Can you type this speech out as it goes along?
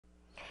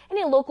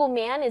a local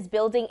man is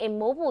building a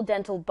mobile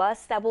dental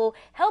bus that will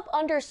help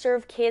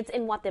underserved kids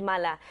in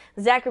Guatemala.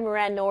 Zachary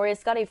Moran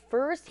Norris got a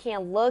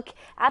first-hand look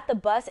at the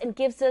bus and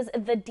gives us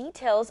the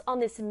details on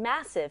this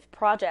massive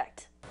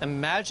project.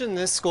 Imagine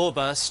this school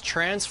bus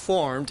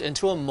transformed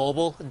into a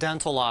mobile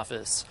dental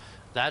office.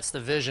 That's the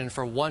vision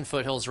for one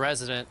Foothills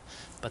resident,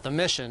 but the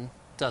mission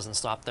doesn't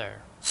stop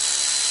there.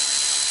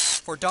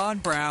 For Don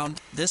Brown,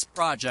 this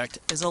project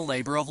is a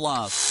labor of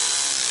love,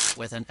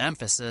 with an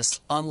emphasis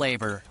on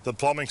labor. The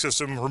plumbing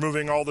system,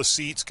 removing all the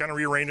seats, kind of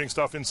rearranging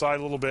stuff inside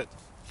a little bit.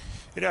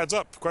 It adds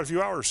up quite a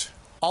few hours.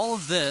 All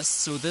of this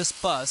so this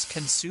bus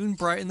can soon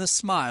brighten the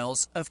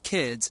smiles of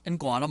kids in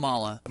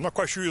Guatemala. I'm not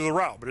quite sure of the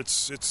route, but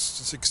it's a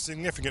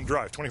significant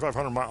drive,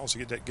 2,500 miles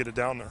to get it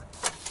down there.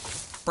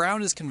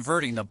 Brown is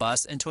converting the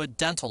bus into a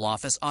dental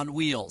office on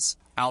wheels,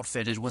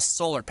 outfitted with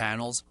solar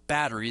panels,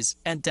 batteries,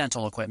 and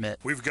dental equipment.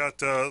 We've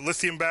got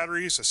lithium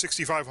batteries, a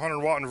 6,500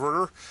 watt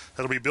inverter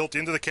that'll be built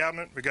into the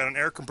cabinet. We've got an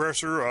air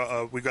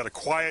compressor. We've got a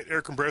quiet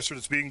air compressor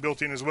that's being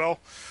built in as well.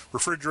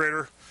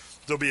 Refrigerator.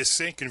 There'll be a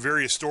sink and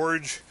various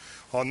storage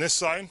on this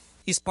side.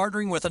 He's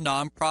partnering with a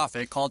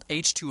nonprofit called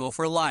H2O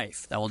for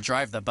Life that will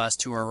drive the bus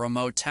to a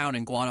remote town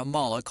in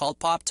Guatemala called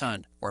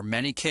Popton, where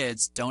many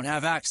kids don't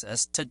have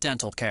access to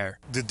dental care.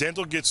 The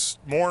dental gets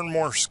more and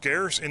more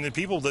scarce, and the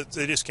people that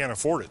they just can't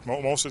afford it.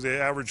 Most of the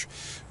average,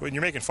 when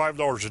you're making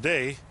 $5 a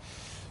day,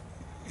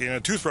 and a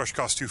toothbrush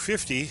costs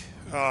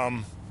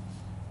 $2.50.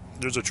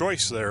 There's a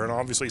choice there, and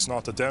obviously it's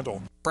not the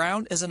dental.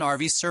 Brown is an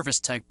RV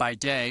service tech by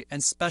day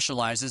and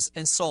specializes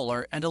in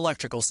solar and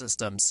electrical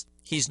systems.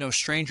 He's no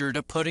stranger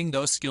to putting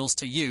those skills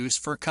to use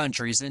for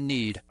countries in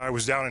need. I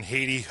was down in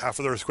Haiti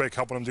after the earthquake,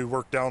 helping them do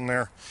work down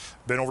there.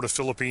 Been over to the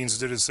Philippines,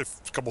 did a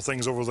couple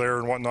things over there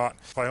and whatnot.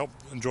 I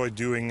enjoyed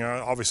doing,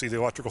 obviously,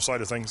 the electrical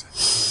side of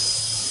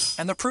things.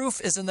 And the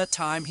proof is in the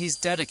time he's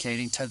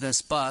dedicating to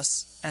this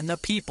bus and the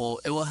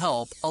people it will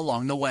help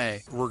along the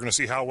way. We're going to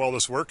see how well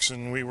this works,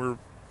 and we're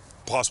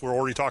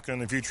already talking in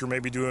the future,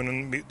 maybe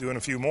doing a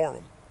few more of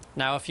them.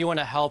 Now, if you want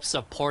to help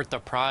support the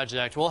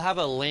project, we'll have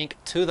a link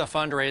to the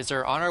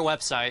fundraiser on our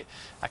website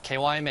at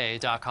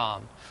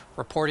kyma.com.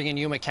 Reporting in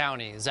Yuma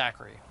County,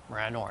 Zachary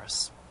Moran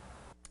Norris.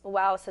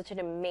 Wow, such an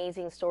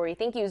amazing story.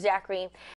 Thank you, Zachary.